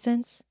marriage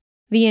license?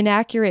 The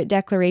inaccurate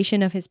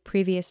declaration of his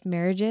previous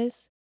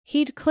marriages?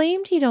 He'd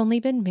claimed he'd only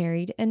been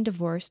married and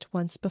divorced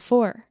once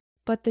before.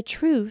 But the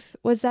truth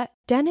was that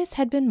Dennis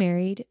had been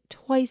married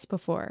twice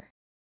before.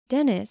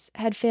 Dennis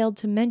had failed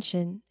to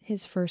mention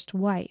his first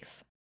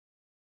wife.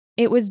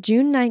 It was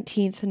June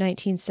 19th,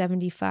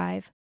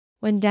 1975,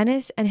 when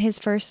Dennis and his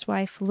first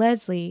wife,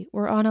 Leslie,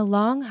 were on a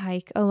long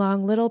hike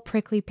along Little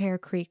Prickly Pear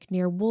Creek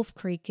near Wolf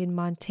Creek in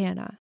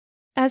Montana.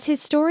 As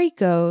his story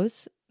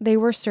goes, they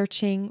were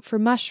searching for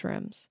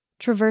mushrooms,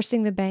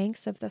 traversing the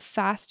banks of the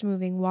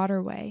fast-moving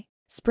waterway,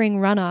 spring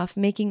runoff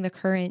making the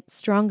current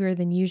stronger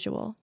than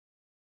usual.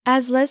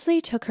 As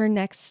Leslie took her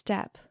next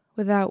step,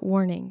 without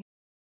warning,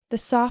 the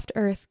soft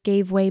earth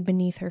gave way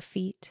beneath her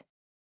feet.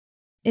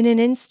 In an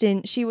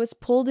instant, she was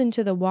pulled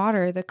into the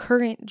water, the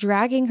current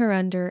dragging her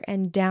under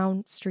and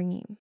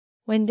downstream.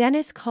 When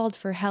Dennis called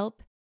for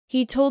help,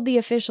 he told the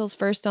officials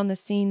first on the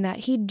scene that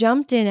he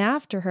jumped in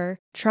after her,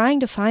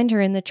 trying to find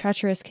her in the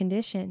treacherous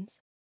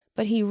conditions,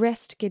 but he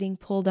risked getting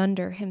pulled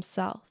under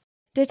himself.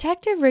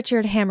 Detective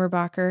Richard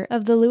Hammerbacher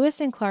of the Lewis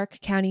and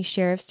Clark County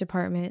Sheriff's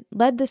Department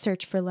led the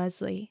search for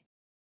Leslie.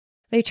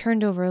 They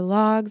turned over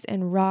logs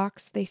and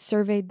rocks, they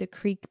surveyed the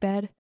creek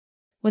bed.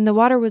 When the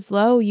water was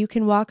low, you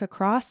can walk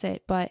across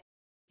it, but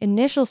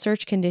initial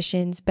search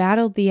conditions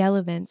battled the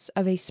elements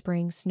of a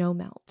spring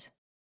snowmelt.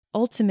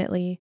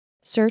 Ultimately,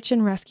 search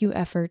and rescue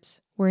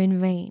efforts were in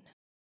vain.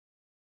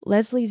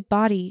 Leslie's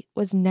body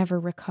was never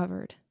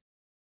recovered.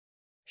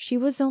 She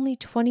was only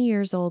 20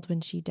 years old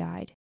when she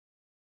died,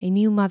 a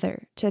new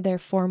mother to their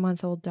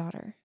 4-month-old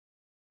daughter.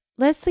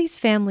 Leslie's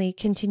family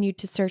continued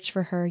to search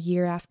for her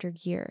year after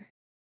year.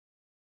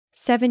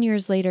 7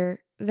 years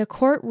later, the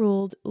court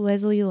ruled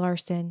Leslie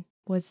Larson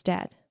was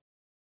dead.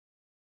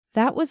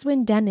 That was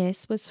when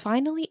Dennis was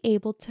finally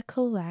able to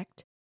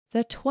collect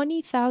the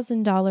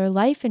 $20,000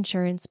 life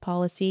insurance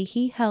policy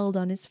he held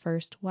on his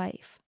first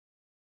wife.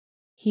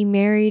 He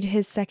married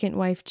his second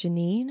wife,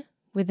 Janine,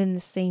 within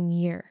the same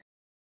year.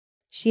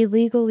 She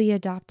legally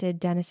adopted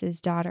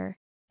Dennis's daughter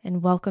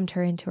and welcomed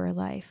her into her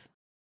life.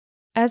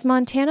 As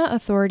Montana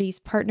authorities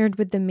partnered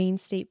with the Maine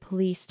State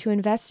Police to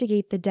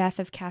investigate the death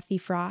of Kathy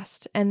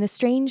Frost and the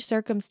strange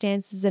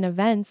circumstances and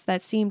events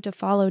that seemed to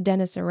follow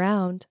Dennis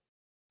around,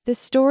 the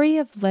story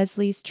of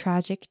Leslie's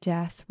tragic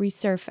death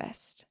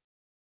resurfaced.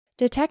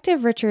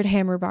 Detective Richard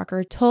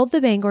Hammerbacher told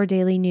the Bangor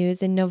Daily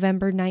News in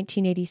November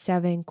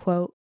 1987,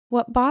 quote,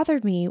 "What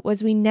bothered me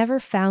was we never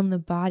found the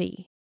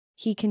body."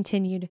 He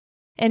continued,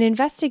 "An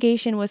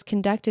investigation was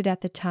conducted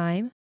at the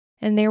time,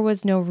 and there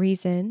was no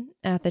reason,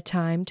 at the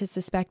time, to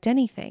suspect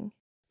anything.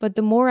 But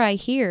the more I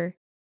hear,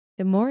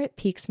 the more it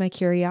piques my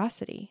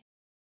curiosity."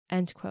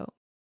 End quote.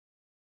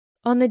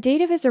 On the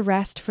date of his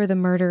arrest for the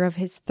murder of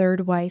his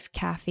third wife,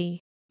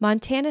 Kathy,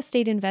 Montana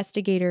state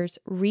investigators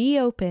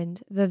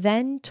reopened the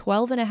then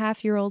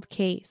 12-and-a-half-year-old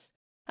case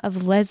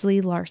of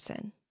Leslie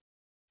Larson.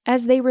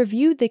 As they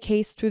reviewed the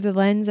case through the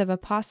lens of a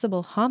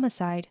possible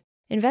homicide,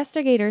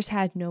 investigators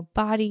had no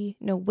body,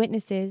 no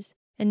witnesses,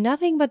 and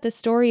nothing but the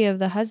story of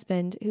the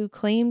husband who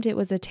claimed it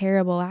was a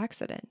terrible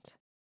accident.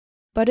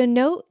 But a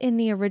note in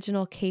the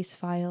original case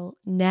file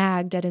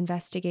nagged at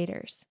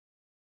investigators.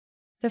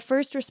 The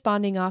first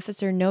responding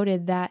officer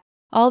noted that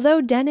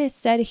although Dennis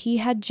said he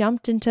had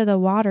jumped into the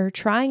water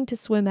trying to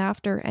swim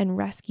after and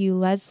rescue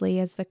Leslie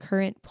as the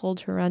current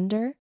pulled her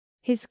under,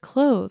 his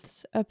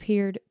clothes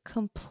appeared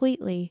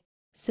completely,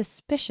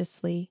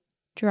 suspiciously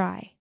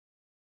dry.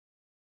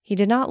 He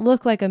did not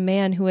look like a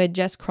man who had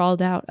just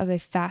crawled out of a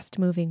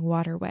fast-moving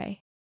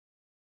waterway.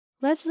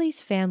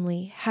 Leslie's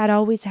family had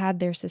always had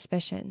their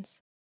suspicions,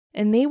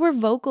 and they were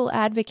vocal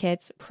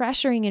advocates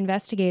pressuring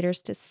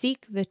investigators to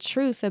seek the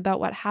truth about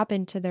what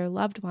happened to their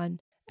loved one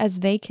as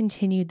they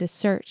continued the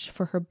search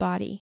for her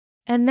body.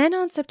 And then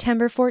on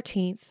September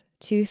 14th,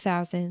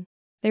 2000,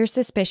 Their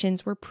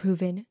suspicions were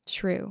proven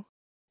true.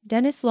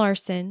 Dennis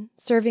Larson,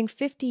 serving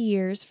 50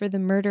 years for the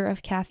murder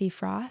of Kathy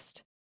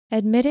Frost,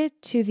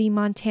 admitted to the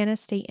Montana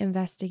State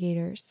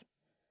investigators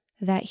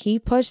that he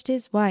pushed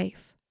his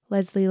wife,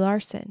 Leslie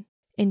Larson,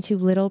 into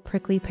Little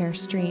Prickly Pear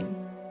Stream.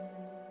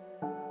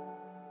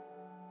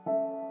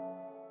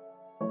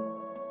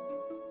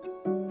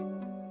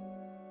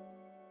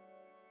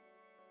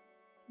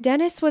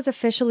 Dennis was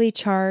officially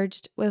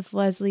charged with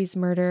Leslie's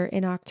murder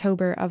in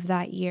October of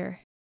that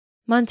year.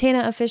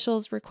 Montana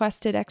officials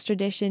requested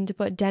extradition to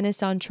put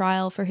Dennis on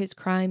trial for his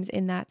crimes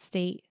in that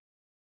state.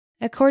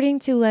 According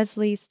to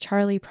Leslie's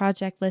Charlie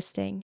Project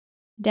listing,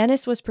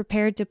 Dennis was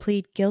prepared to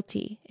plead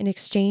guilty in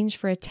exchange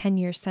for a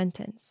 10-year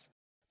sentence.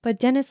 But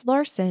Dennis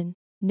Larson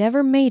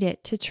never made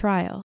it to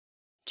trial.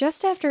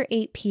 Just after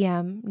 8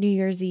 p.m. New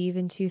Year's Eve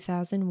in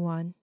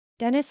 2001,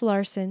 Dennis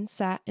Larson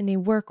sat in a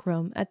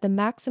workroom at the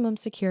maximum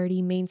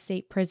security Maine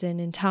State Prison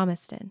in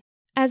Thomaston.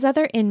 As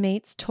other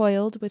inmates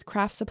toiled with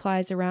craft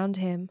supplies around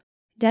him,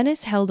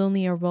 Dennis held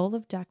only a roll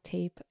of duct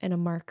tape and a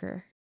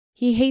marker.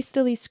 He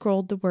hastily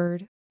scrolled the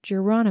word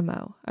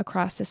Geronimo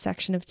across a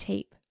section of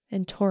tape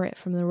and tore it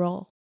from the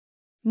roll.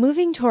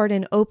 Moving toward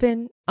an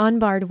open,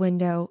 unbarred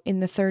window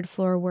in the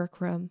third-floor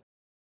workroom,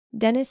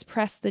 Dennis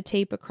pressed the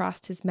tape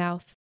across his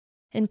mouth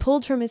and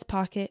pulled from his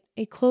pocket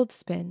a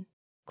clothespin,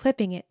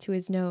 clipping it to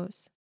his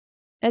nose.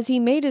 As he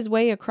made his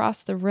way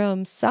across the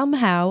room,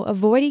 somehow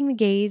avoiding the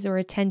gaze or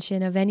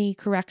attention of any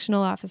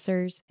correctional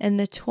officers and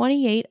the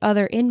 28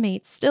 other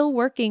inmates still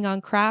working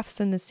on crafts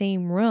in the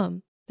same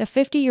room, the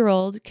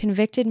 50-year-old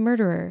convicted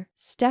murderer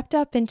stepped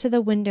up into the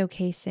window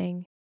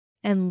casing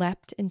and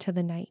leapt into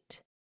the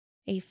night,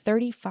 a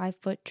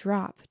 35-foot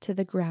drop to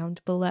the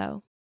ground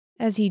below.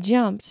 As he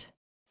jumped,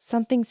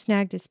 something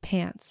snagged his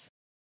pants,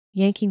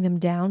 yanking them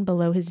down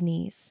below his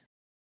knees.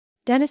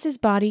 Dennis's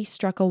body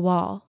struck a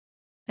wall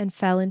and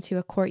fell into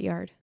a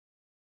courtyard.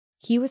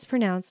 He was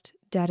pronounced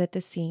dead at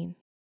the scene.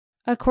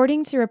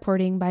 According to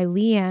reporting by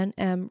Leanne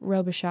M.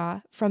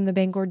 Robichaud from the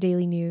Bangor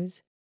Daily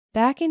News,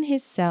 back in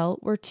his cell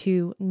were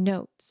 2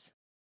 notes,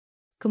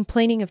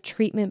 complaining of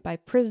treatment by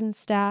prison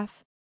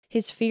staff,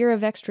 his fear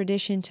of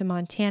extradition to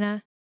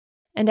Montana,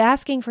 and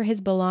asking for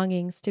his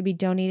belongings to be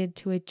donated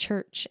to a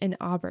church in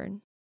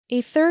Auburn.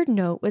 A third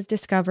note was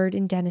discovered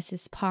in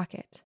Dennis's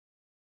pocket.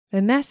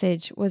 The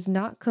message was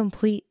not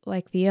complete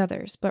like the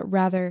others, but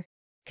rather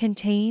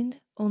contained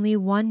only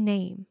one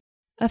name.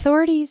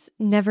 Authorities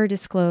never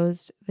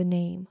disclosed the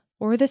name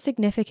or the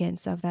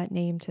significance of that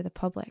name to the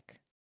public.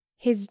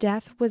 His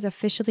death was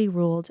officially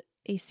ruled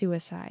a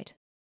suicide.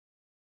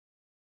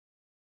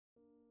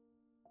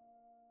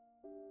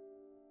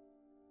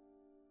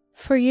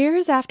 For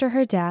years after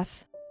her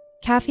death,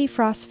 Kathy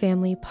Frost's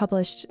family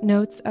published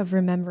notes of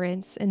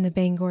remembrance in the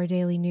Bangor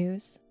Daily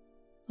News.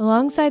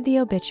 Alongside the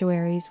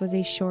obituaries was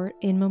a short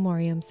in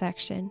memoriam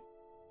section,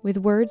 with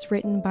words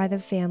written by the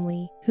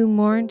family who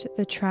mourned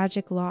the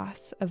tragic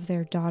loss of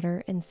their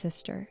daughter and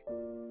sister.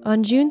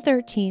 On June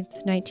 13,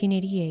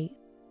 1988,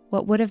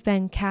 what would have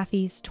been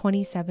Kathy's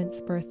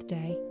 27th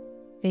birthday,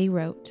 they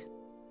wrote,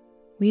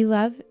 "We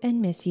love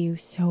and miss you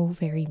so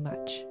very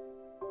much.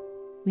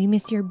 We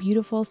miss your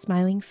beautiful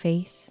smiling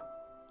face,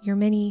 your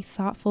many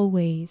thoughtful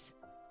ways,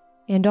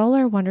 and all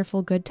our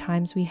wonderful good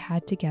times we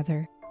had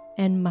together,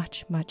 and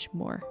much, much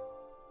more.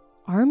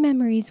 Our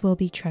memories will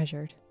be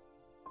treasured.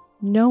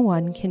 No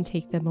one can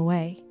take them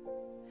away.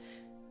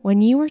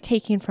 When you were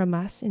taken from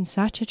us in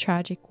such a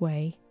tragic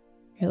way,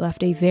 it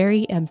left a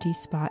very empty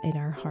spot in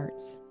our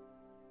hearts.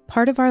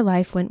 Part of our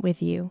life went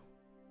with you.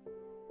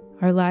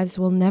 Our lives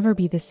will never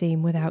be the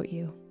same without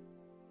you.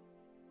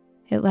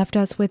 It left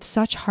us with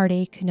such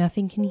heartache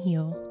nothing can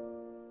heal.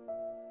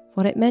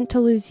 What it meant to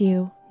lose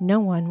you, no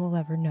one will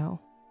ever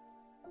know.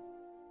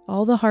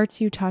 All the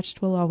hearts you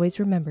touched will always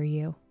remember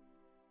you.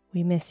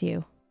 We miss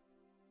you.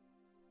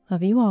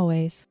 Love you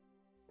always.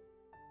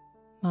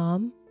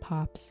 Mom,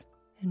 Pops,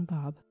 and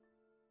Bob."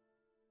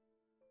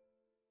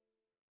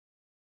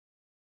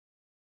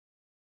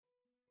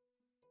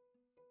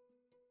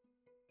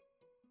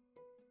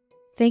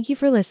 Thank you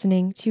for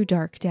listening to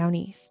Dark Down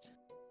East.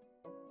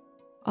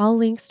 All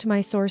links to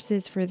my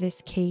sources for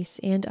this case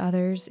and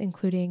others,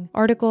 including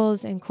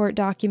articles and court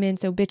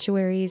documents,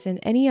 obituaries, and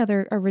any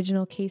other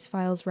original case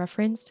files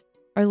referenced,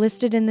 are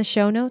listed in the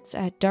show notes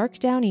at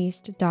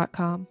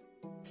darkdowneast.com.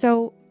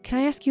 So, can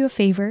I ask you a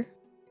favor?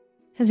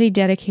 As a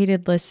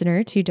dedicated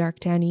listener to Dark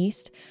Down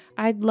East,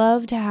 I'd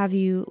love to have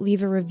you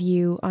leave a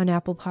review on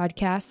Apple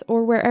Podcasts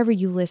or wherever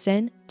you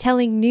listen,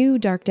 telling new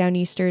Dark Down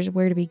Easters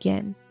where to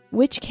begin.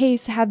 Which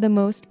case had the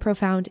most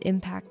profound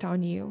impact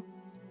on you?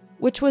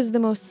 Which was the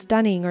most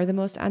stunning or the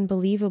most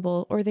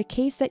unbelievable, or the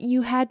case that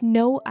you had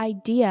no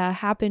idea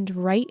happened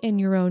right in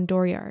your own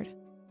dooryard?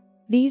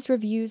 These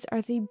reviews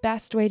are the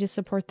best way to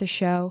support the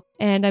show,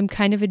 and I'm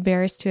kind of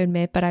embarrassed to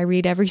admit, but I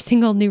read every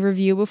single new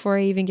review before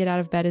I even get out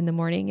of bed in the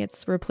morning.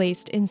 It's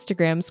replaced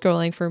Instagram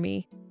scrolling for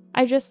me.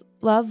 I just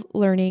love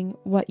learning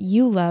what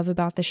you love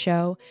about the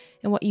show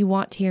and what you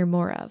want to hear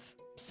more of.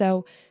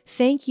 So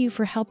thank you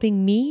for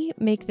helping me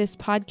make this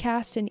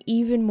podcast an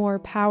even more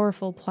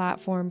powerful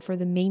platform for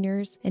the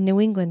Mainers and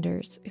New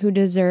Englanders who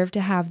deserve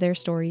to have their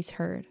stories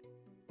heard.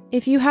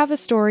 If you have a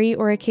story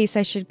or a case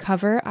I should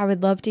cover, I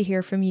would love to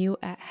hear from you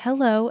at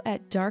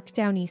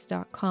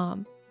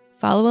hello@darkdowneast.com.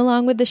 Follow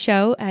along with the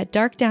show at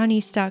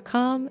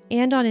darkdowneast.com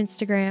and on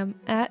Instagram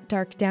at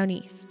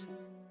darkdowneast.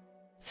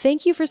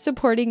 Thank you for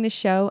supporting the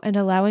show and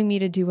allowing me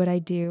to do what I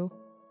do.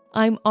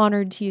 I'm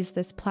honored to use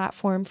this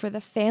platform for the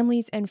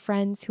families and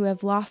friends who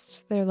have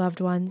lost their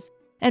loved ones,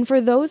 and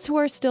for those who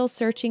are still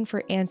searching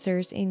for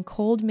answers in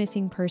cold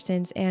missing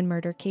persons and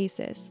murder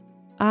cases.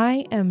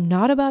 I am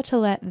not about to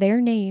let their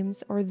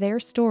names or their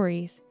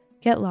stories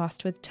get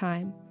lost with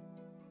time.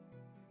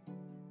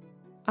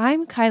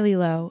 I'm Kylie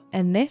Lowe,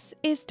 and this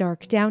is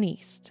Dark Down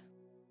East.